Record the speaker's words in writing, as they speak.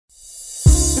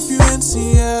in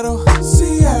Seattle,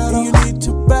 Seattle. You need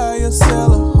to buy or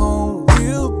sell a home.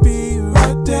 We'll be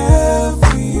right there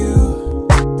for you.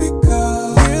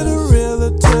 Because we're the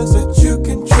realtors that you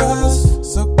can trust.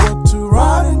 So go to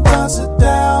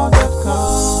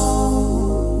ronanddonsitdown.com.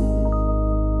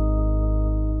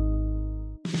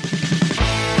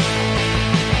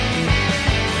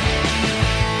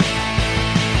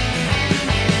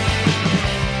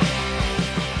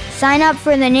 Sign up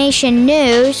for the Nation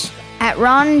News at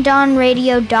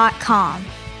ronandonradio.com.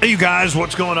 Hey, you guys,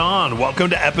 what's going on?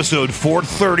 Welcome to episode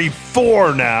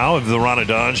 434 now of the Ron and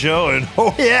Don Show. And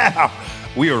oh, yeah,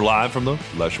 we are live from the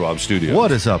Les Schwab studio.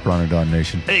 What is up, Ron and Don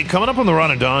Nation? Hey, coming up on the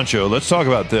Ron and Don Show, let's talk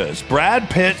about this. Brad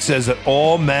Pitt says that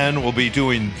all men will be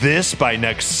doing this by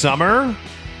next summer.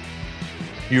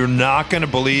 You're not going to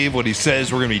believe what he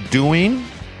says we're going to be doing.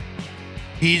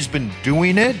 He's been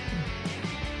doing it.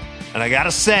 And I got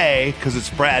to say, because it's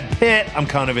Brad Pitt, I'm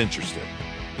kind of interested.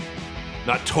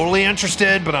 Not totally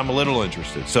interested, but I'm a little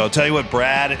interested. So I'll tell you what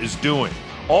Brad is doing.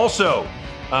 Also,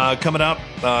 coming up,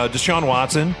 Deshaun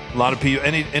Watson. A lot of people,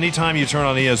 anytime you turn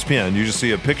on ESPN, you just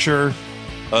see a picture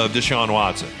of Deshaun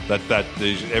Watson.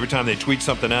 Every time they tweet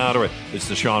something out, or it's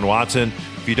Deshaun Watson.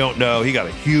 If you don't know, he got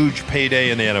a huge payday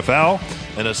in the NFL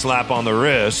and a slap on the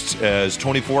wrist as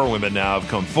 24 women now have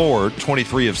come forward.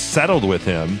 23 have settled with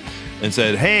him and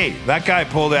said, hey, that guy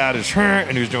pulled out his hair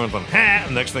and he was doing something,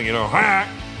 and next thing you know,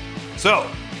 So,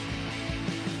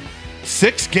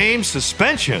 6-game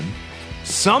suspension.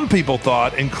 Some people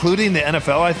thought, including the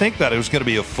NFL, I think, that it was going to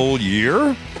be a full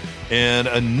year. And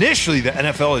initially, the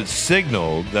NFL had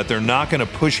signaled that they're not going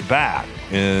to push back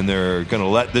and they're going to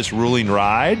let this ruling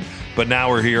ride. But now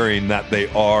we're hearing that they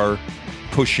are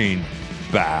pushing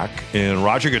back. And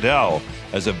Roger Goodell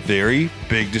has a very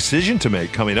big decision to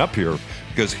make coming up here,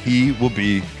 because he will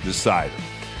be decided.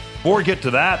 Before we get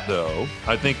to that, though,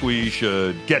 I think we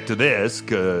should get to this,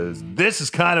 because this is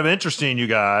kind of interesting, you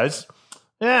guys.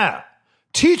 Yeah,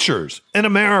 teachers in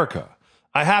America,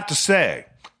 I have to say,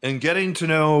 and getting to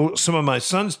know some of my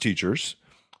son's teachers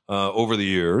over the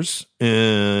years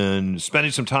and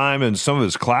spending some time in some of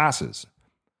his classes,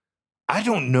 I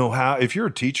don't know how, if you're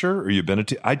a teacher or you've been a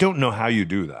teacher, I don't know how you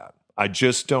do that. I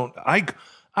just don't. I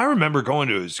remember going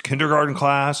to his kindergarten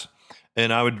class,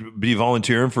 and I would be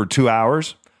volunteering for 2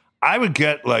 hours. I would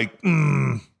get like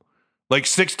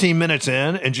 16 minutes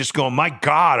in and just go, my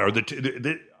God,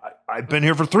 I've been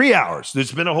here for 3 hours.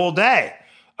 It's been a whole day.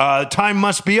 Time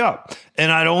must be up.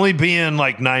 And I'd only be in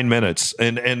like 9 minutes.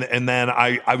 And then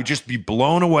I would just be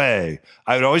blown away.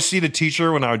 I would always see the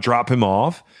teacher when I would drop him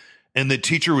off, and the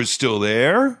teacher was still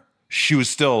there. She was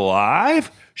still alive.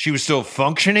 She was still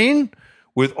functioning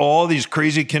with all these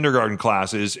crazy kindergarten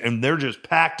classes, and they're just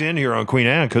packed in here on Queen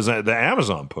Anne because the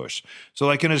Amazon push. So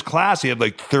like in his class, he had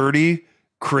like 30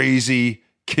 crazy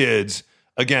kids.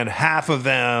 Again, half of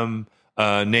them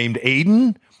named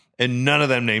Aiden, and none of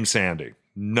them named Sandy.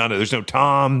 There's no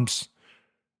Toms,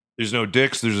 there's no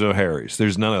Dicks, there's no Harrys.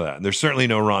 There's none of that. And there's certainly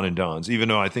no Ron and Dons, even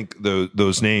though I think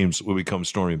those names will become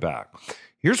storming back.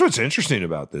 Here's what's interesting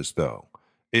about this, though,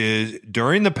 is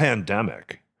during the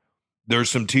pandemic,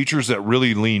 there's some teachers that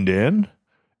really leaned in,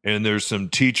 and there's some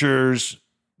teachers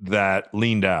that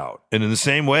leaned out. And in the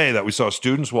same way that we saw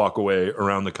students walk away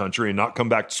around the country and not come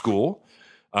back to school,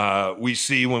 we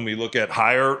see when we look at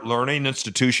higher learning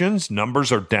institutions,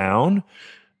 numbers are down.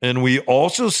 And we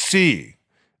also see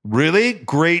really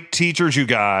great teachers, you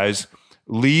guys,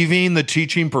 leaving the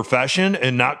teaching profession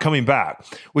and not coming back,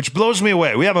 which blows me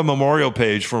away. We have a memorial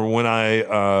page for when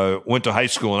I went to high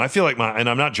school, and I feel like and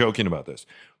I'm not joking about this,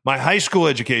 my high school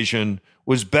education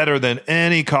was better than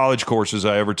any college courses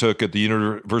I ever took at the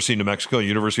University of New Mexico,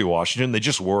 University of Washington. They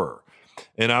just were.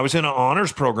 And I was in an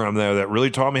honors program there that really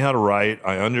taught me how to write.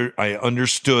 I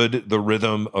understood the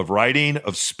rhythm of writing,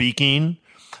 of speaking,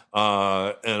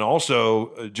 and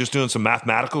also just doing some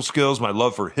mathematical skills, my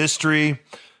love for history,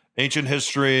 ancient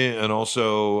history, and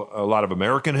also a lot of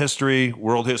American history,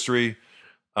 world history,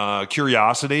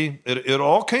 curiosity. It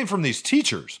all came from these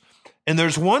teachers. And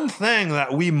there's one thing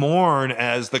that we mourn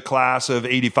as the class of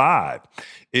 85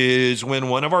 is when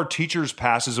one of our teachers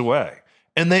passes away.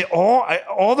 And they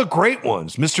all the great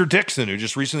ones, Mr. Dixon, who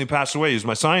just recently passed away, he's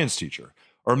my science teacher,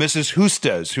 or Mrs.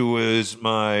 Hustes, who is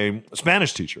my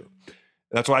Spanish teacher.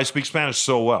 That's why I speak Spanish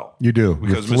so well. You do.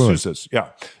 Because Mrs. Hustes, yeah.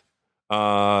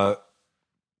 Do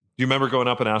you remember going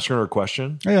up and asking her a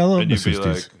question? Yeah, I love and Mrs. you'd be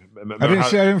like, I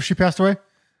didn't know she passed away?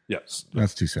 Yes.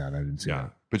 That's too sad. I didn't see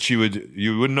that. But you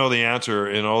wouldn't know the answer,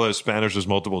 and all the Spanish was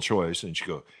multiple choice. And she'd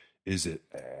go, is it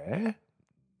No.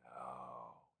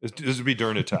 This would be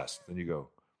during a test. Then you go,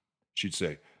 she'd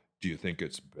say, do you think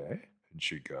it's be? And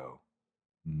she'd go,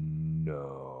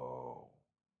 no.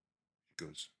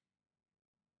 goes,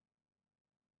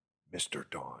 Mr.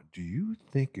 Don, do you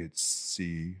think it's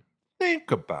C?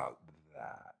 Think about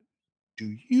that.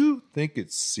 Do you think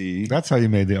it's C? That's how you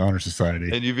made the Honor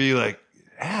Society. And you'd be like,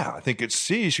 yeah, I think it's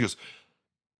C. She goes,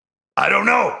 I don't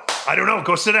know.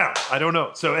 Go sit down. I don't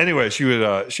know. So anyway,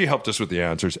 she helped us with the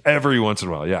answers every once in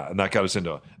a while. Yeah. And that got us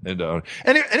into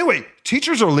anyway,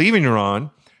 teachers are leaving, Ron.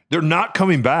 They're not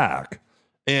coming back.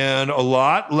 And a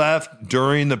lot left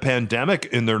during the pandemic,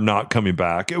 and they're not coming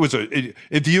back.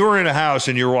 If you were in a house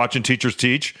and you were watching teachers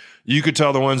teach, you could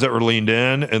tell the ones that were leaned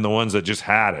in and the ones that just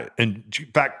had it. And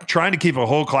in fact, trying to keep a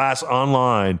whole class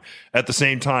online at the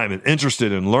same time and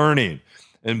interested in learning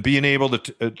and being able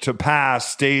to pass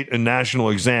state and national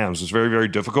exams was very, very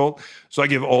difficult. So I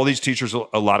give all these teachers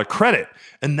a lot of credit.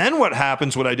 And then what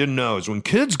happens, what I didn't know, is when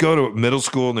kids go to middle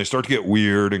school and they start to get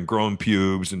weird and growing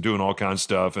pubes and doing all kinds of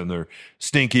stuff, and they're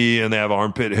stinky and they have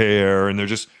armpit hair, and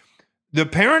the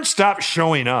parents stop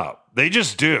showing up. They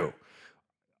just do.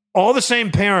 All the same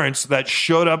parents that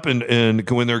showed up in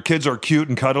when their kids are cute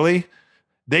and cuddly,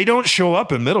 they don't show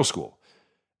up in middle school.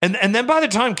 And then by the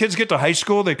time kids get to high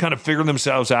school, they kind of figure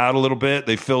themselves out a little bit.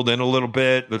 They filled in a little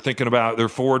bit. They're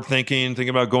forward thinking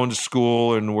about going to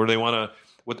school and where they want to,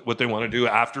 what they want to do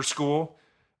after school.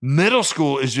 Middle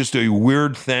school is just a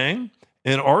weird thing.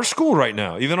 And our school right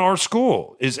now, even our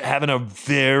school, is having a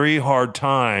very hard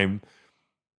time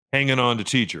hanging on to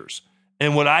teachers.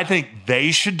 And what I think they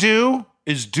should do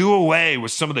is do away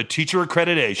with some of the teacher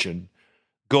accreditation,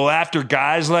 go after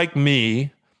guys like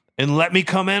me, and let me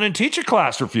come in and teach a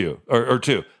class or two.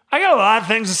 I got a lot of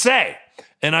things to say,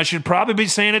 and I should probably be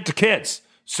saying it to kids.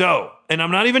 So, and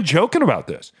I'm not even joking about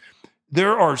this.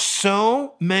 There are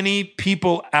so many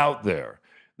people out there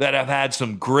that have had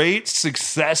some great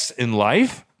success in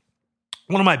life.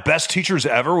 One of my best teachers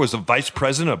ever was the vice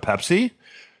president of Pepsi.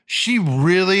 She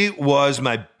really was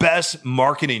my best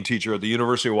marketing teacher at the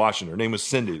University of Washington. Her name was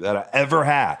Cindy, that I ever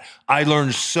had. I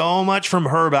learned so much from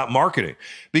her about marketing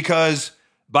because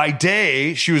by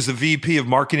day, she was the VP of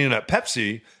marketing at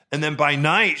Pepsi. And then by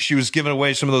night, she was giving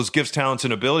away some of those gifts, talents,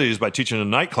 and abilities by teaching a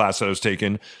night class that I was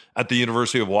taking at the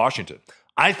University of Washington.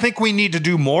 I think we need to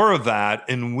do more of that.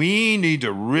 And we need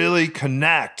to really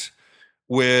connect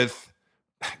with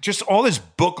just all this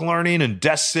book learning and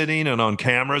desk sitting and on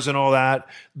cameras and all that.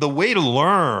 The way to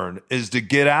learn is to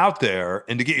get out there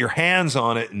and to get your hands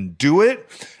on it and do it.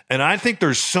 And I think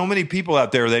there's so many people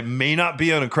out there that may not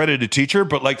be an accredited teacher,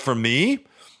 but like for me,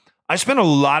 I spent a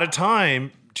lot of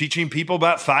time teaching people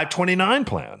about 529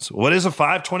 plans. What is a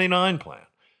 529 plan?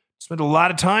 Spent a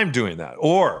lot of time doing that.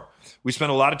 Or we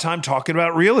spent a lot of time talking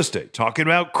about real estate, talking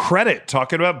about credit,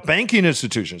 talking about banking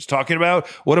institutions, talking about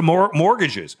what a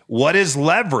mortgage is. What is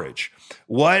leverage?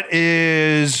 What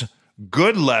is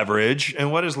good leverage? And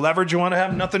what is leverage you want to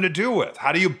have nothing to do with?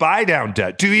 How do you buy down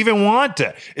debt? Do you even want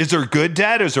debt? Is there good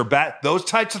debt? Is there bad? Those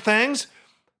types of things.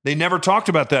 They never talked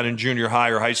about that in junior high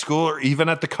or high school or even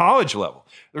at the college level.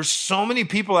 There's so many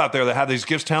people out there that have these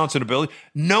gifts, talents, and ability.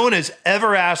 No one has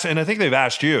ever asked, and I think they've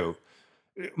asked you,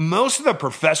 most of the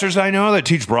professors I know that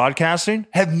teach broadcasting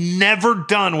have never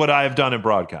done what I have done in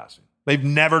broadcasting. They've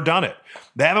never done it.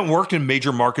 They haven't worked in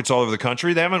major markets all over the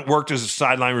country. They haven't worked as a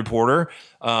sideline reporter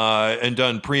and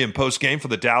done pre and post game for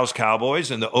the Dallas Cowboys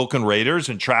and the Oakland Raiders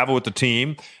and travel with the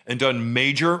team and done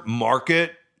major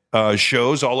market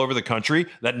shows all over the country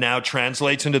that now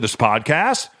translates into this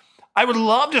podcast. I would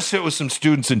love to sit with some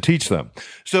students and teach them.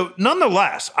 So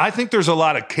nonetheless, I think there's a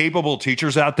lot of capable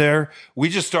teachers out there. We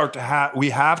just we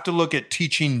have to look at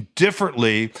teaching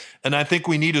differently. And I think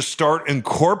we need to start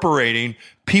incorporating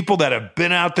people that have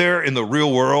been out there in the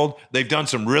real world. They've done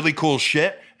some really cool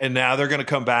shit. And now they're going to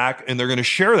come back and they're going to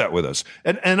share that with us.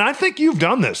 And I think you've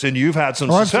done this and you've had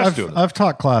some success doing it. I've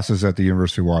taught classes at the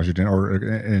University of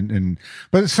Washington,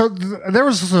 but so there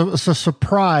was a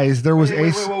surprise. There was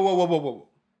whoa.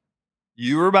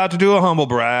 You were about to do a humble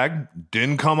brag.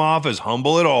 Didn't come off as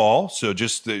humble at all. So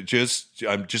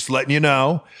I'm just letting you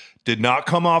know, did not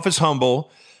come off as humble.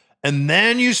 And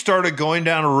then you started going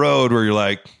down a road where you're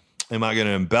like, am I going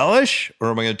to embellish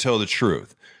or am I going to tell the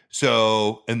truth?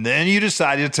 So, and then you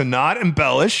decided to not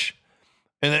embellish,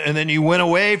 and then you went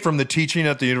away from the teaching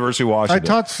at the University of Washington. I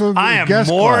taught some I am guest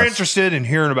more class. Interested in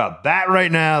hearing about that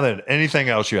right now than anything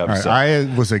else you have to say.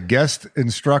 I was a guest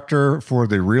instructor for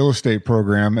the real estate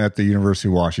program at the University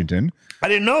of Washington. I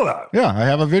didn't know that. Yeah, I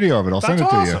have a video of it. I'll send it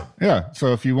to awesome. you. Yeah,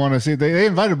 so if you want to see, they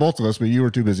invited both of us, but you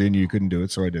were too busy and you couldn't do it,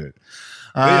 so I did it.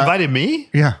 They invited me?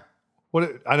 Yeah.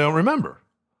 What? I don't remember.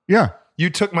 Yeah. You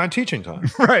took my teaching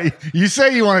time. Right. You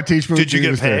say you want to teach. Did you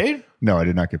get paid? No, I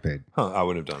did not get paid. Huh, I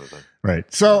would have done it then.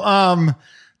 Right. So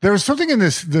there was something in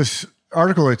this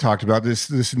article I talked about,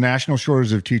 this national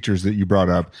shortage of teachers that you brought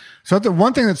up. So the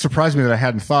one thing that surprised me that I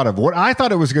hadn't thought of, what I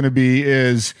thought it was going to be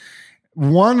is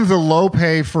one, the low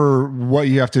pay for what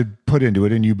you have to put into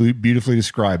it, and you beautifully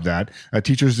described that.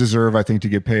 Teachers deserve, I think, to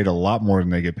get paid a lot more than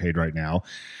they get paid right now.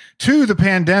 Two, the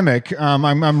pandemic.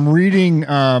 I'm reading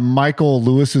Michael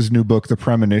Lewis's new book, The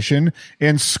Premonition,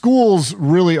 and schools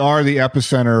really are the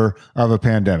epicenter of a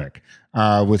pandemic.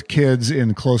 With kids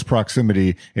in close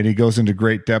proximity, and he goes into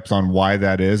great depth on why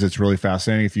that is. It's really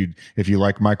fascinating. If you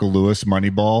like Michael Lewis,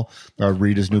 Moneyball,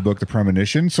 read his new book, The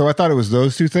Premonition. So I thought it was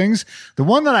those two things. The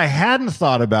one that I hadn't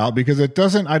thought about, because it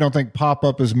doesn't, I don't think, pop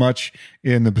up as much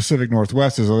in the Pacific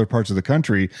Northwest as other parts of the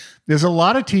country, is a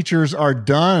lot of teachers are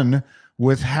done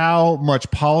with how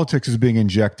much politics is being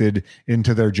injected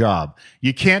into their job.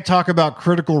 You can't talk about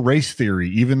critical race theory,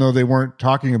 even though they weren't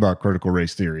talking about critical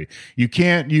race theory. You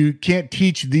can't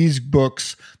teach these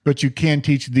books, but you can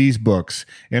teach these books.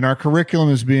 And our curriculum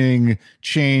is being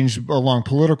changed along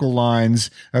political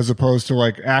lines as opposed to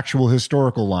like actual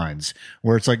historical lines,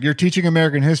 where it's like you're teaching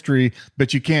American history,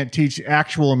 but you can't teach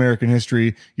actual American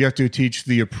history. You have to teach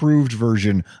the approved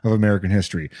version of American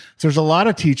history. So there's a lot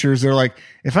of teachers, they're like,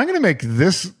 if I'm going to make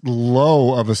this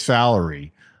low of a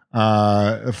salary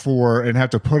and have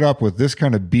to put up with this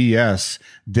kind of BS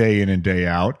day in and day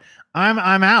out,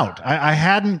 I'm out. I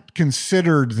hadn't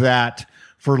considered that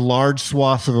for large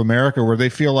swaths of America where they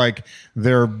feel like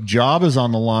their job is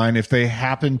on the line if they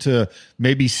happen to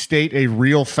maybe state a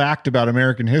real fact about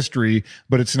American history,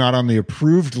 but it's not on the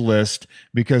approved list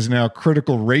because now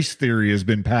critical race theory has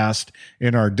been passed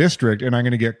in our district, and I'm going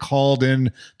to get called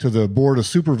in to the board of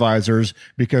supervisors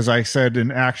because I said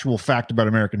an actual fact about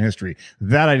American history.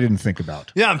 That I didn't think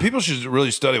about. Yeah, and people should really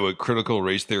study what critical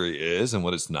race theory is and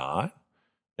what it's not,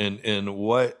 and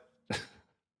what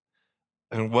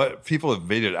people have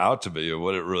made it out to be and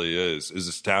what it really is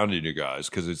astounding, you guys,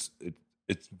 because it's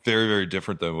very, very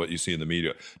different than what you see in the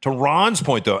media. To Ron's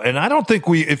point, though, and I don't think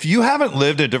if you haven't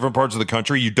lived in different parts of the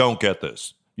country, you don't get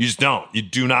this. You just don't. You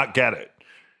do not get it.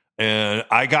 And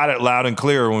I got it loud and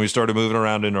clear when we started moving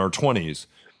around in our 20s.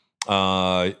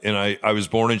 And I was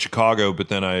born in Chicago, but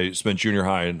then I spent junior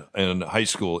high and high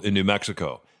school in New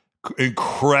Mexico.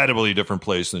 Incredibly different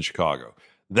place than Chicago.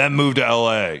 Then moved to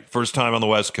LA, first time on the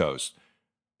West Coast.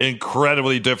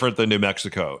 Incredibly different than New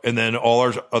Mexico. And then all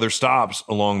our other stops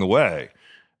along the way.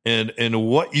 And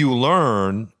what you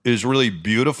learn is really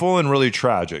beautiful and really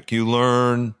tragic. You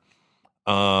learn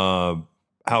how,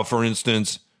 for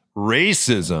instance,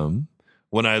 racism,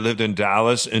 when I lived in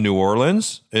Dallas and New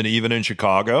Orleans and even in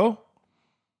Chicago,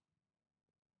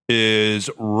 is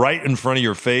right in front of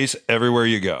your face everywhere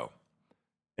you go.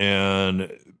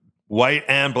 And white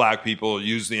and black people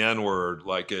use the N-word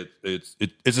like it's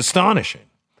astonishing.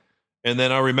 And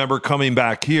then I remember coming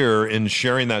back here and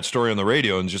sharing that story on the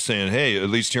radio and just saying, hey,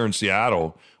 at least here in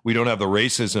Seattle, we don't have the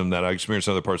racism that I experienced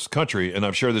in other parts of the country. And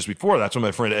I've shared this before. That's when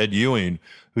my friend Ed Ewing,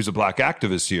 who's a black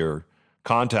activist here,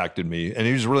 contacted me. And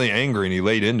he was really angry and he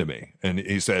laid into me. And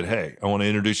he said, hey, I want to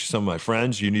introduce you to some of my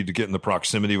friends. You need to get in the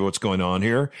proximity of what's going on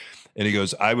here. And he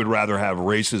goes, I would rather have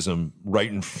racism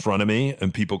right in front of me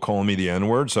and people calling me the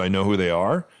N-word so I know who they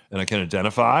are and I can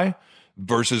identify,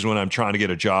 versus when I'm trying to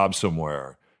get a job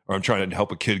somewhere. Or I'm trying to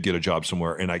help a kid get a job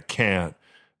somewhere and I can't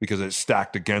because it's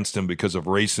stacked against him because of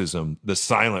racism, the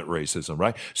silent racism,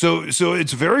 right? So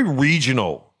it's very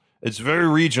regional. It's very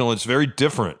regional. It's very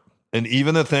different. And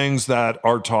even the things that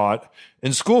are taught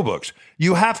in school books,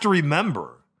 you have to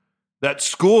remember that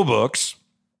school books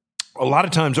a lot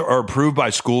of times are approved by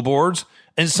school boards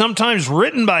and sometimes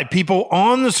written by people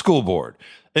on the school board.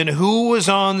 And who was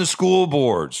on the school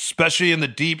boards, especially in the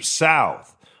Deep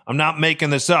South? I'm not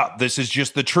making this up. This is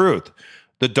just the truth.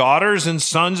 The Daughters and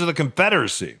Sons of the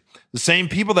Confederacy, the same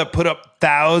people that put up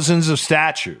thousands of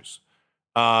statues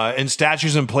and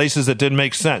statues in places that didn't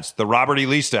make sense. The Robert E.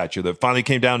 Lee statue that finally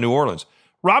came down in New Orleans.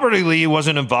 Robert E. Lee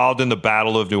wasn't involved in the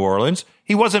Battle of New Orleans.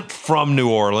 He wasn't from New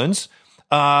Orleans.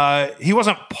 He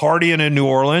wasn't partying in New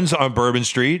Orleans on Bourbon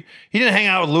Street. He didn't hang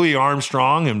out with Louis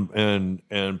Armstrong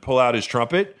and pull out his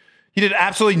trumpet. He did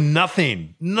absolutely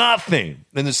nothing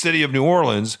in the city of New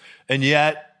Orleans, and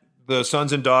yet the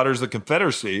Sons and Daughters of the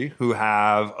Confederacy, who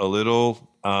have a little,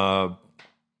 they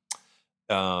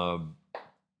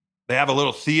have a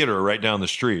little theater right down the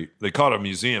street. They call it a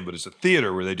museum, but it's a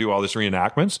theater where they do all this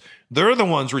reenactments. They're the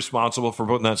ones responsible for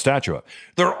putting that statue up.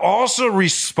 They're also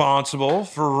responsible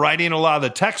for writing a lot of the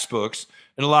textbooks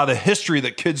and a lot of the history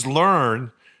that kids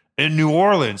learn in New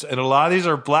Orleans, and a lot of these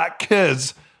are black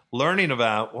kids learning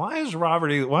about why is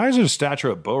there a statue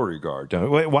at Beauregard?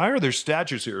 Why are there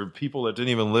statues here of people that didn't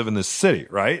even live in this city,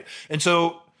 right? And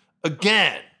so,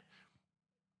 again,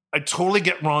 I totally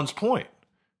get Ron's point.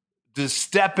 To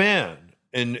step in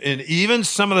and even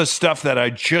some of the stuff that I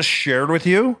just shared with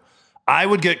you, I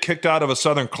would get kicked out of a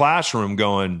Southern classroom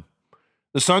going,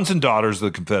 the sons and daughters of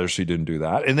the Confederacy didn't do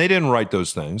that, and they didn't write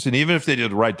those things. And even if they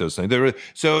did write those things,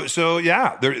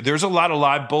 there's a lot of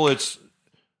live bullets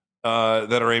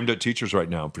that are aimed at teachers right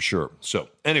now, for sure. So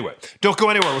anyway, don't go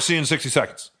anywhere. We'll see you in 60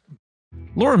 seconds.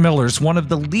 Laura Miller's one of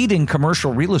the leading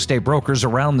commercial real estate brokers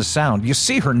around the Sound. You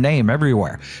see her name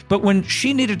everywhere. But when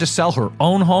she needed to sell her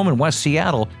own home in West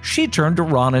Seattle, she turned to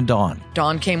Ron and Dawn.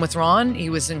 Dawn came with Ron. He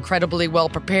was incredibly well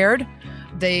prepared.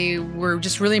 They were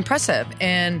just really impressive.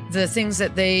 And the things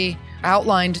that they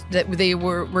outlined that they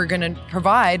were going to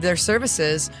provide, their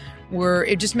services,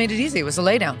 it just made it easy. It was a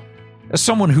laydown. As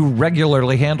someone who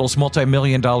regularly handles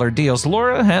multi-million-dollar deals,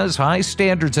 Laura has high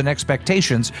standards and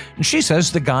expectations, and she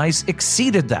says the guys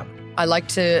exceeded them. I like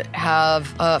to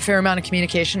have a fair amount of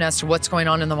communication as to what's going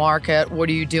on in the market. What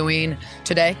are you doing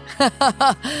today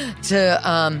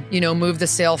to, move the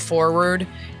sale forward?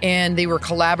 And they were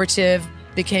collaborative.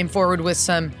 They came forward with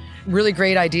some really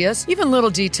great ideas, even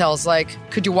little details like,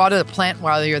 could you water the plant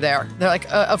while you're there? They're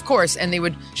like, of course. And they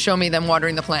would show me them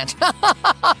watering the plant.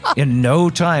 In no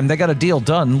time, they got a deal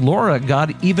done. Laura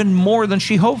got even more than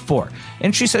she hoped for.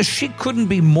 And she says she couldn't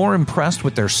be more impressed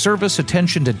with their service,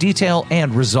 attention to detail,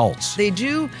 and results. They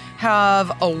do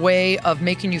have a way of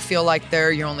making you feel like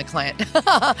they're your only client.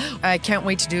 I can't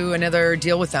wait to do another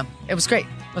deal with them. It was great.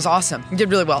 It was awesome. You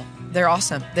did really well. They're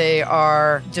awesome. They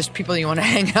are just people you want to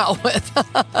hang out with.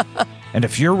 And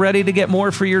if you're ready to get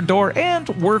more for your door and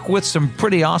work with some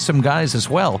pretty awesome guys as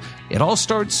well, it all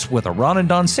starts with a Ron and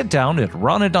Dawn sit down at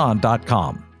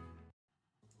ronanddon.com.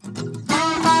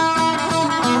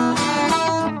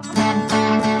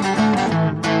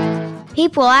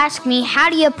 People ask me, how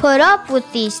do you put up with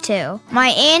these two? My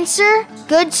answer,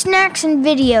 good snacks and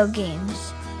video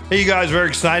games. Hey, you guys, very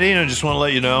exciting. I just want to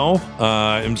let you know,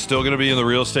 I'm still going to be in the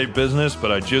real estate business, but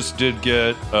I just did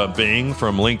get a Bing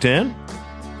from LinkedIn.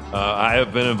 I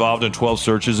have been involved in 12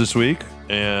 searches this week,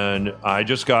 and I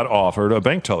just got offered a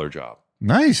bank teller job.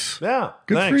 Nice. Yeah.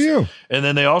 Good thanks. for you. And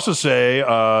then they also say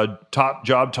top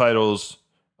job titles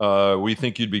we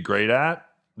think you'd be great at.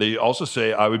 They also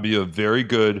say I would be a very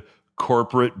good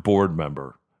corporate board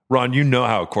member. Ron, you know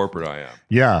how corporate I am.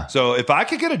 Yeah. So if I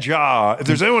could get a job, if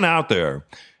there's anyone out there,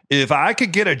 if I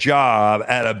could get a job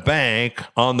at a bank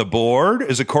on the board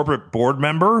as a corporate board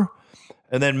member,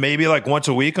 and then maybe like once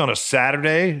a week on a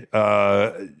Saturday,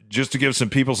 just to give some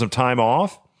people some time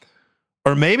off,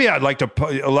 or maybe I'd like to,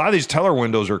 a lot of these teller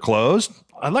windows are closed.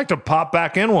 I'd like to pop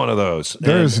back in one of those.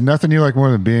 There's nothing you like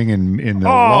more than being in the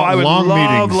I would long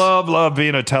meetings. love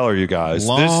being a teller, you guys.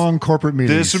 Long corporate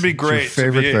meetings. This would be great. It's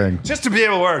your favorite thing. Just to be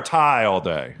able to wear a tie all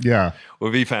day. Yeah.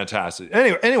 Would be fantastic.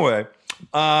 Anyway,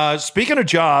 speaking of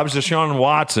jobs, Deshaun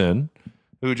Watson,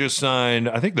 who just signed,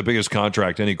 I think the biggest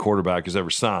contract any quarterback has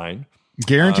ever signed.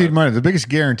 Guaranteed money. The biggest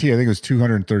guarantee, I think, was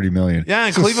 $230 million. Yeah, and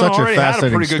This is Cleveland such already had a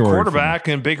fascinating pretty good story for me. quarterback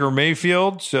in Baker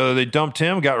Mayfield, so they dumped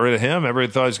him, got rid of him.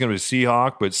 Everybody thought he was going to be a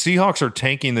Seahawk, but Seahawks are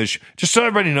tanking this. Just so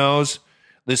everybody knows,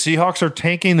 the Seahawks are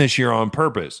tanking this year on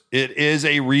purpose. It is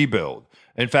a rebuild.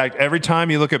 In fact, every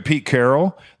time you look at Pete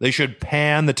Carroll, they should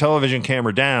pan the television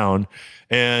camera down,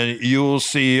 and you'll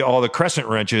see all the crescent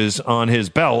wrenches on his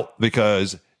belt,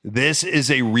 because this is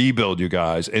a rebuild, you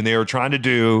guys. And they are trying to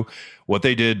do what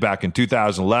they did back in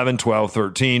 2011, 12,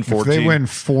 13, 14. If they win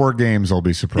 4 games, I'll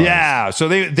be surprised. Yeah, so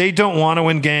they don't want to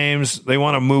win games. They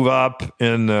want to move up,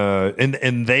 and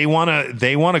they want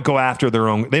to go after their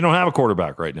own. They don't have a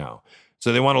quarterback right now,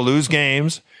 so they want to lose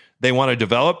games. They want to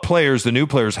develop players. The new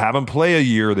players have them play a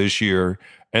year this year,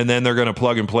 and then they're going to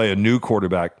plug and play a new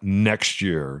quarterback next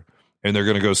year. And they're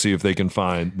going to go see if they can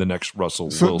find the next Russell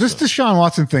Wilson. So this Deshaun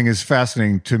Watson thing is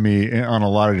fascinating to me on a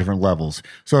lot of different levels.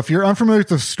 So if you're unfamiliar with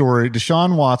the story,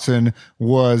 Deshaun Watson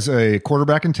was a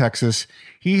quarterback in Texas.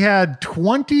 He had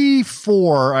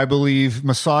 24, I believe,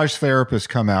 massage therapists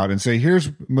come out and say,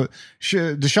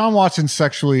 Deshaun Watson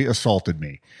sexually assaulted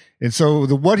me. And so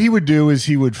what he would do is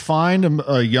he would find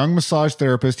a young massage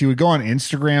therapist. He would go on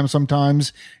Instagram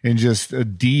sometimes and just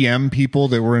DM people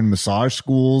that were in massage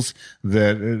schools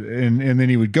and then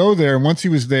he would go there. And once he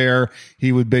was there,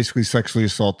 he would basically sexually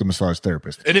assault the massage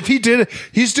therapist. And if he did,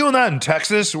 he's doing that in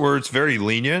Texas where it's very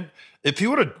lenient. If he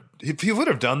would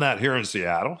have done that here in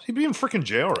Seattle, he'd be in freaking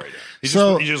jail right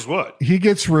now. He just would. He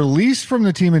gets released from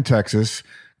the team in Texas.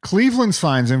 Cleveland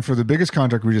signs him for the biggest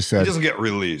contract we just said. He doesn't get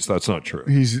released. That's not true.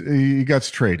 He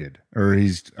gets traded, or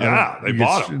they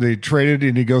bought him. They traded,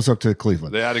 and he goes up to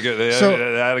Cleveland. They had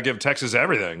to give Texas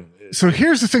everything. So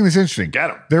here's the thing that's interesting. Get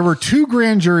 'em. There were 2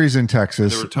 grand juries in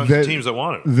Texas There were tons of teams that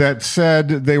wanted him. that said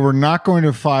they were not going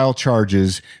to file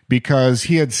charges because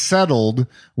he had settled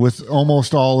with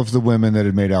almost all of the women that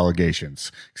had made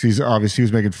allegations. 'Cause he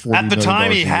was making $40 At the million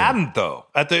time, a he year. hadn't, though.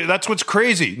 That's what's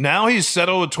crazy. Now he's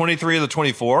settled with 23 of the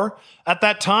 24. At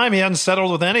that time, he hadn't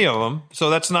settled with any of them. So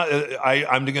that's not,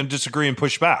 I'm going to disagree and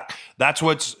push back. That's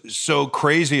what's so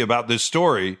crazy about this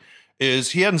story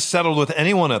is he hadn't settled with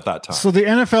anyone at that time. So the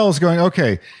NFL is going,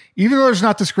 okay, even though there's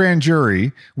not this grand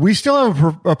jury, we still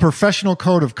have a professional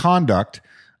code of conduct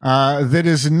that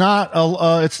is not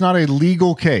it's not a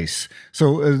legal case.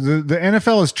 So the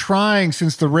NFL is trying,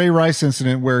 since the Ray Rice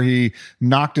incident where he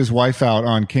knocked his wife out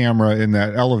on camera in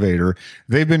that elevator,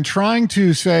 they've been trying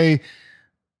to say,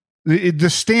 the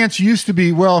stance used to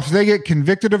be, well, if they get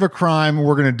convicted of a crime,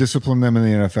 we're going to discipline them in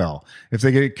the NFL. If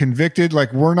they get convicted,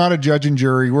 like, we're not a judge and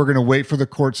jury, we're going to wait for the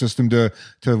court system to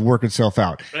work itself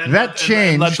out. That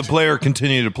changed. And let the player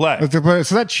continue to play.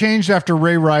 So that changed after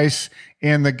Ray Rice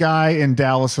and the guy in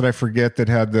Dallas that I forget that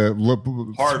had the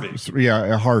Harvey.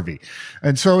 Yeah, Harvey.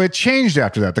 And so it changed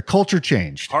after that. The culture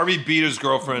changed. Harvey beat his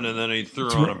girlfriend, and then he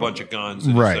threw on a bunch of guns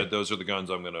and Right. he said, "Those are the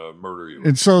guns I'm going to murder you with."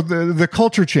 And so the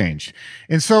culture changed.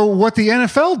 And so what the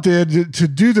NFL did to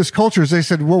do this culture is they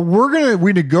said, well,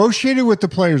 we negotiated with the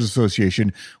Players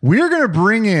Association. We're going to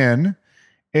bring in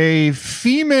a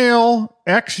female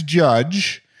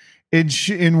ex-judge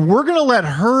and we're going to let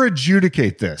her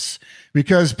adjudicate this,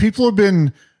 because people have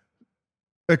been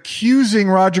accusing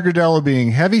Roger Goodell of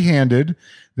being heavy-handed.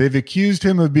 They've accused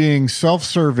him of being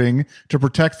self-serving to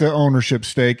protect the ownership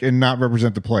stake and not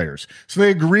represent the players. So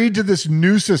they agreed to this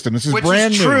new system. This is Which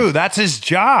brand is new. true. That's his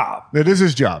job. It is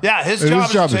his job. Yeah, his It job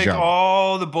is to his take job.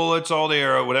 all the bullets, all the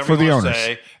arrow, whatever For you the want to owners.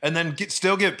 say, and then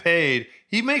still get paid.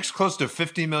 He makes close to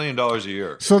 $50 million a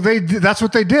year. So that's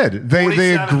what they did. They 47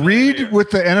 million a agreed year. with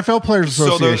the NFL Players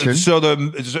Association. So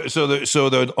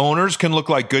the owners can look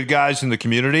like good guys in the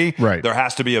community. Right. There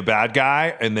has to be a bad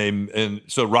guy, and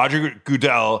so Roger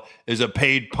Goodell is a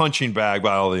paid punching bag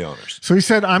by all the owners. So he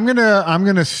said, I'm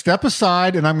gonna step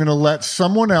aside and I'm gonna let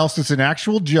someone else that's an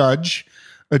actual judge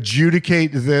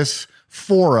adjudicate this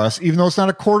for us, even though it's not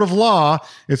a court of law,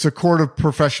 it's a court of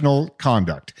professional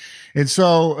conduct. And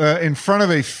so in front of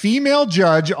a female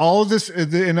judge, all of this,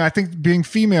 and I think being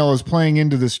female is playing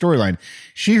into this storyline.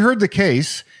 She heard the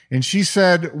case and she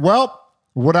said, well,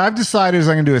 what I've decided is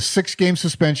I'm going to do a 6-game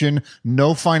suspension,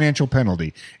 no financial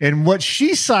penalty. And what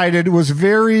she cited was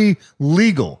very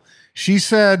legal. She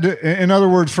said, in other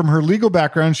words, from her legal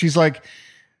background, she's like,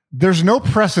 there's no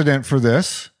precedent for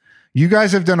this. You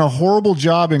guys have done a horrible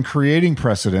job in creating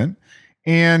precedent.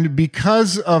 And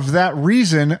because of that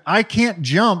reason, I can't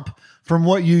jump from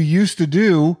what you used to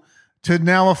do to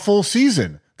now a full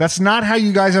season. That's not how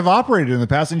you guys have operated in the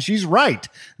past. And she's right.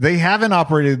 They haven't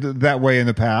operated that way in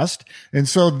the past. And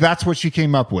so that's what she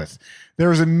came up with. There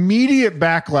was immediate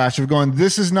backlash of going,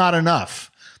 this is not enough.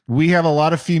 We have a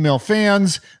lot of female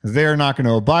fans. They're not going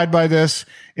to abide by this.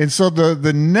 And so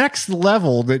the next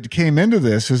level that came into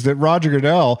this is that Roger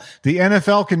Goodell, the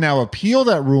NFL can now appeal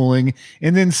that ruling.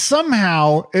 And then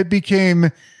somehow it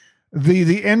became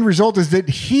the end result is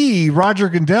that Roger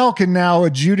Goodell, can now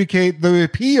adjudicate the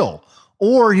appeal,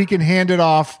 or he can hand it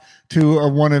off to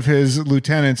one of his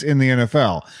lieutenants in the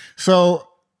NFL. So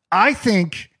I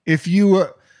think if you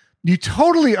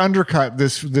totally undercut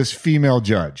this female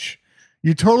judge,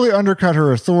 you totally undercut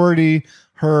her authority,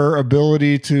 her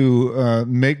ability to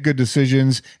make good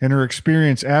decisions, and her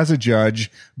experience as a judge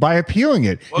by appealing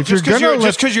it. Well, just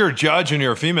because you're a judge and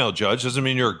you're a female judge doesn't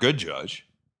mean you're a good judge.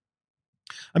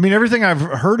 I mean, everything I've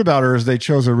heard about her is they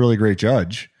chose a really great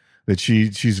judge. That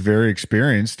she's very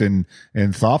experienced and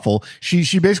thoughtful.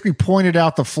 She basically pointed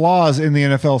out the flaws in the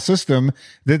NFL system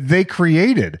that they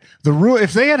created. The rule,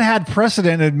 if they had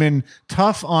precedent and had been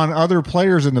tough on other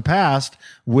players in the past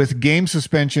with game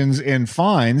suspensions and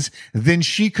fines, then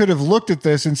she could have looked at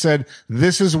this and said,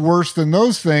 "This is worse than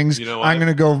those things. You know what? I'm going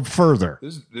to go further."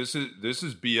 This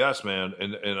is BS, man,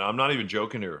 and I'm not even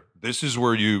joking here. This is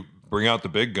where you bring out the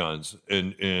big guns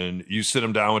and you sit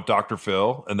them down with Dr.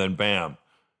 Phil, and then bam.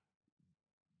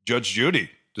 Judge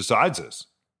Judy decides this.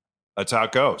 That's how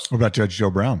it goes. What about Judge Joe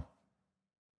Brown?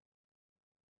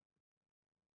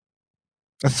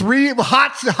 A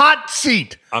hot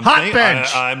seat,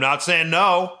 bench. I'm not saying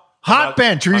no.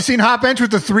 Bench. Have you seen hot bench with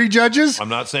the 3 judges? I'm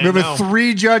not saying we have no. a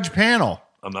 3-judge panel.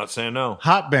 I'm not saying no.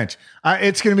 Hot bench.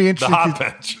 It's going to be The interesting. hot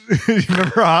bench. You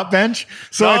remember a hot bench?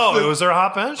 Was there a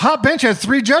hot bench? Hot bench had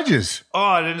 3 judges. Oh,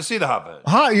 I didn't see the hot bench.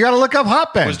 You got to look up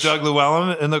hot bench. Was Doug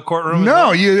Llewellyn in the courtroom?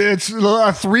 No, it's a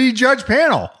 3-judge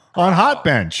panel on hot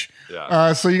bench.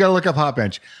 Yeah. So you got to look up hot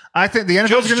bench. I think the NFL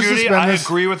Judge is going to Judy, suspend I this.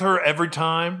 agree with her every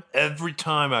time. Every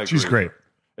time I agree. She's with great. her.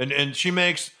 And she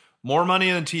makes more money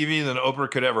in TV than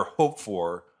Oprah could ever hope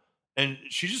for. And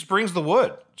she just brings the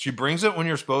wood. She brings it when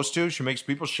you're supposed to. She makes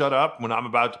people shut up when I'm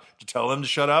about to tell them to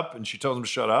shut up, and she tells them to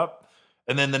shut up.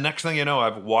 And then the next thing you know,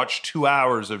 I've watched 2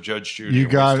 hours of Judge Judy. You're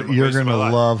going to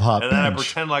love Hot And then I Bench.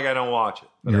 pretend like I don't watch it.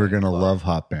 But You're I going to love love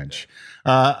Hot Bench.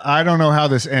 I don't know how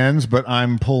this ends, but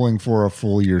I'm pulling for a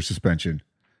full year suspension.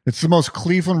 It's the most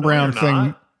Cleveland Brown you're thing.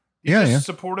 not. You Yeah, just yeah.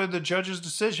 supported the judge's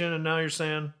decision, and now you're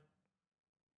saying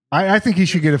I think he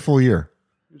should get a full year.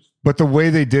 But the way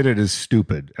they did it is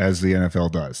stupid, as the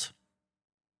NFL does.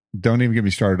 Don't even get me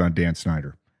started on Dan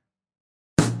Snyder.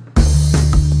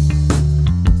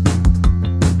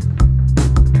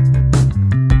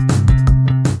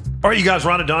 All right, you guys,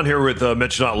 Ron and Don here with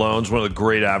Mitch Not Loans, one of the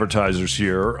great advertisers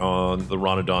here on the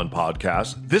Ron and Don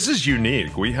podcast. This is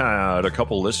unique. We had a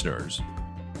couple listeners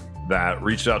that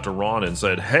reached out to Ron and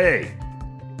said, hey,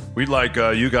 we'd like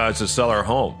you guys to sell our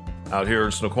home out here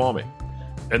in Snoqualmie.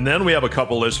 And then we have a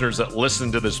couple listeners that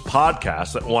listened to this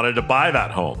podcast that wanted to buy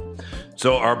that home.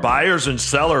 So our buyers and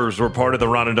sellers were part of the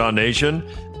Ron and Don Nation.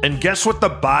 And guess what the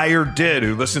buyer did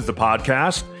who listens to the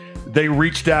podcast? They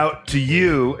reached out to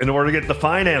you in order to get the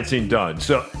financing done.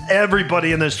 So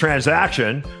everybody in this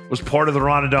transaction was part of the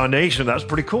Ron and Don Nation. That's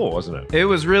pretty cool, wasn't it? It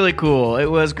was really cool. It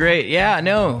was great. Yeah,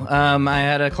 no. I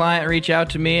had a client reach out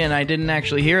to me, and I didn't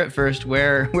actually hear at first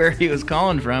where he was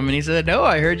calling from. And he said, "Oh,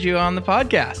 I heard you on the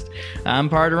podcast. I'm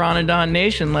part of Ron and Don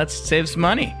Nation. Let's save some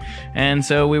money." And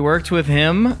so we worked with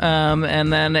him,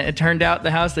 and then it turned out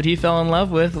the house that he fell in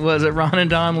love with was a Ron and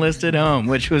Don listed home,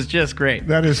 which was just great.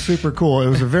 That is super cool. It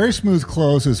was a very smooth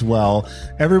close as well.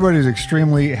 Everybody's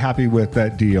extremely happy with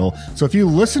that deal. So if you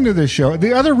listen to this show,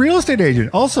 the other real estate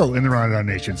agent also in the Ron and Don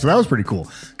Nation. So that was pretty cool.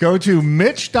 Go to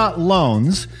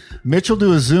Mitch.loans. Mitch will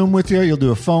do a Zoom with you. You'll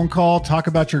do a phone call, talk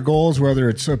about your goals, whether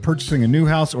it's purchasing a new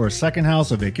house or a second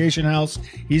house, a vacation house.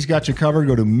 He's got you covered.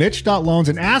 Go to Mitch.loans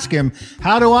and ask him,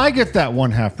 how do I get that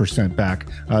 0.5% back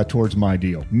towards my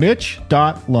deal?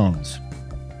 Mitch.loans.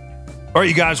 All right,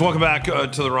 you guys, welcome back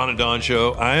to the Ron and Don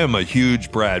Show. I am a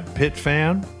huge Brad Pitt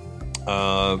fan.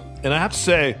 And I have to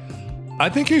say, I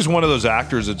think he's one of those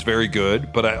actors that's very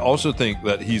good, but I also think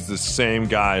that he's the same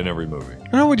guy in every movie.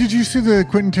 Oh, did you see the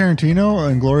Quentin Tarantino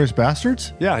and Inglourious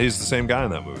Bastards? Yeah, he's the same guy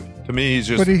in that movie. To me, he's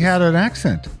just... But he had an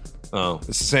accent. Oh, it's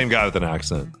the same guy with an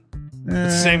accent.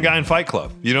 It's the same guy in Fight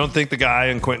Club. You don't think the guy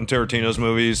in Quentin Tarantino's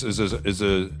movies is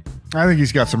a I think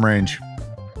he's got some range.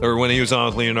 or when he was on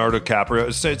with Leonardo DiCaprio,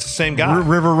 it's the same guy.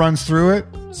 River runs through it.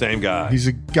 Same guy. He's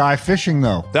a guy fishing,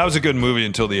 though. That was a good movie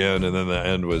until the end, and then the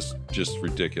end was just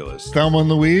ridiculous. Thelma and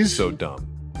Louise. So dumb.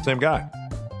 Same guy.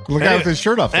 Look out with his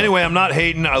shirt off. Though. Anyway, I'm not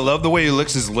hating. I love the way he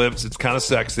licks his lips. It's kind of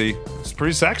sexy. It's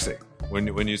pretty sexy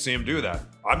when you see him do that.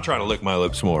 I'm trying to lick my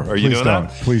lips more. Are you Please doing don't.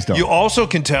 that? Please don't. You also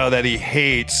can tell that he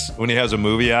hates when he has a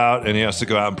movie out and he has to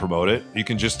go out and promote it. You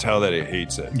can just tell that he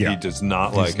hates it. Yeah. He does not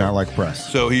He's like not it. like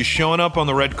press. So he's showing up on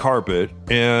the red carpet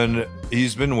and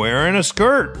he's been wearing a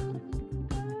skirt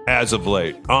as of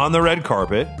late on the red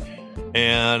carpet.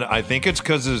 And I think it's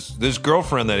because this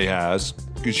girlfriend that he has,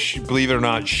 because believe it or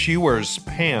not, she wears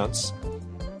pants.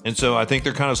 And so I think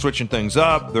they're kind of switching things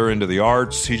up. They're into the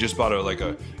arts. He just bought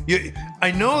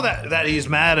I know that he's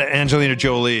mad at Angelina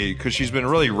Jolie because she's been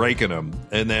really raking him.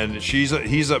 And then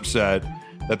he's upset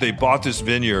that they bought this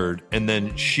vineyard and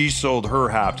then she sold her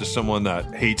half to someone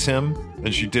that hates him.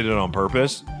 And she did it on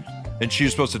purpose. And she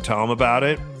was supposed to tell him about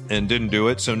it and didn't do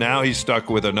it. So now he's stuck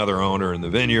with another owner in the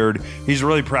vineyard. He's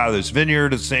really proud of this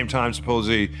vineyard. At the same time,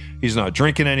 supposedly he's not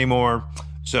drinking anymore.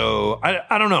 So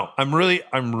I don't know. I'm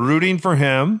rooting for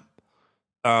him.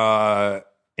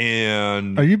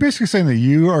 And Are you basically saying that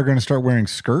you are going to start wearing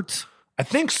skirts? I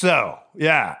think so.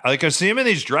 Yeah. Like I see him in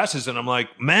these dresses and I'm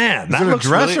like, man, Is that it a looks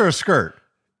dress really, or a skirt?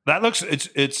 that looks,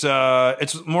 it's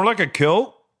more like a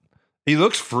kilt. He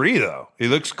looks free though. He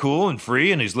looks cool and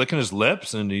free and he's licking his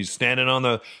lips and he's standing on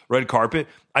the red carpet.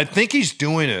 I think he's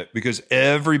doing it because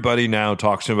everybody now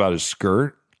talks to him about his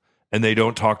skirt and they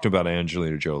don't talk to him about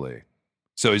Angelina Jolie.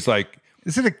 So he's like,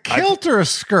 Is it a kilt or a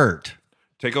skirt?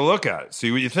 take a look at it,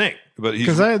 see what you think. But he's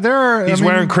Because he's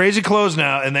wearing crazy clothes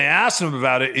now, and they asked him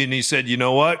about it, and he said, "You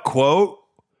know what? Quote: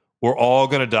 We're all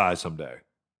gonna die someday.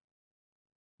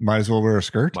 Might as well wear a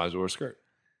skirt. Might as well wear a skirt."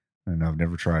 And I've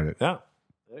never tried it. Yeah.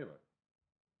 Anyway,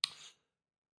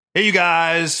 hey, you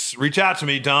guys, reach out to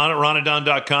me, Don at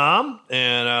ronadon.com,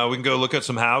 and we can go look at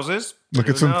some houses. Look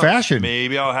at Who some knows? fashion.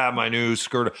 Maybe I'll have my new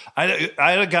skirt. I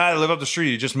had a guy that lived up the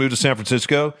street. He just moved to San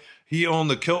Francisco. He owned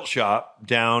the kilt shop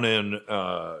down in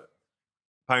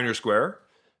Pioneer Square,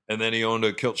 and then he owned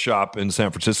a kilt shop in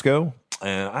San Francisco.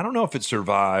 And I don't know if it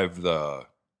survived the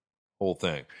whole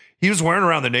thing. He was wearing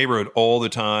around the neighborhood all the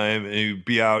time. And he'd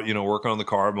be out, working on the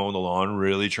car, mowing the lawn,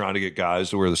 really trying to get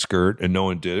guys to wear the skirt, and no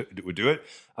one would do it.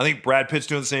 I think Brad Pitt's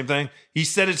doing the same thing. He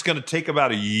said it's going to take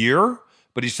about a year,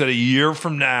 but he said a year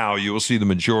from now, you will see the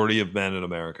majority of men in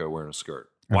America wearing a skirt.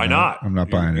 Why not? I'm not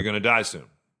buying it. You're going to die soon.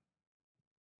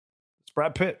 It's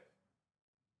Brad Pitt.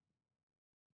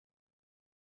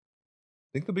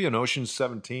 Think there'll be an Ocean's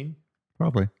 17?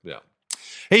 Probably. Yeah.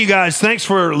 Hey, you guys, thanks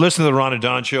for listening to the Ron and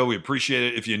Don Show. We appreciate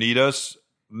it. If you need us,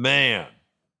 man,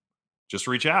 just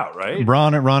reach out, right?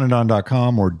 Ron at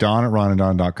ronanddon.com or Don at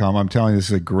ronanddon.com. I'm telling you, this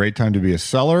is a great time to be a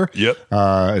seller. Yep.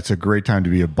 It's a great time to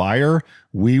be a buyer.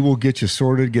 We will get you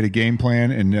sorted, get a game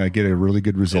plan, and get a really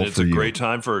good result and for you. It's a great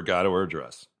time for a guy to wear a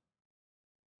dress.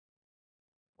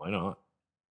 Why not?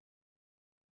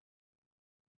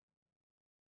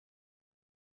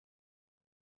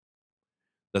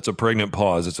 That's a pregnant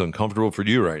pause. It's uncomfortable for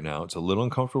you right now. It's a little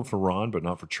uncomfortable for Ron, but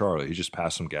not for Charlie. He just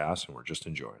passed some gas, and we're just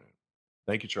enjoying it.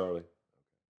 Thank you, Charlie.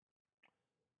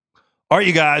 All right,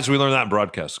 you guys, we learned that in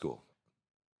broadcast school.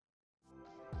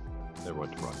 Never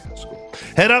went to broadcast school.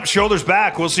 Head up, shoulders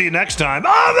back. We'll see you next time.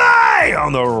 All day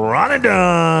on the Ron and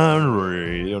Don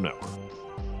Radio Network.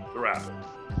 The wrap.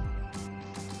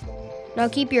 Now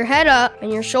keep your head up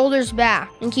and your shoulders back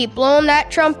and keep blowing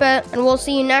that trumpet, and we'll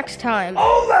see you next time.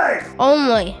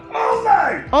 Only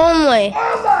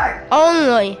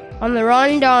on the Ron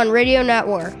and Don Radio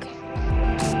Network.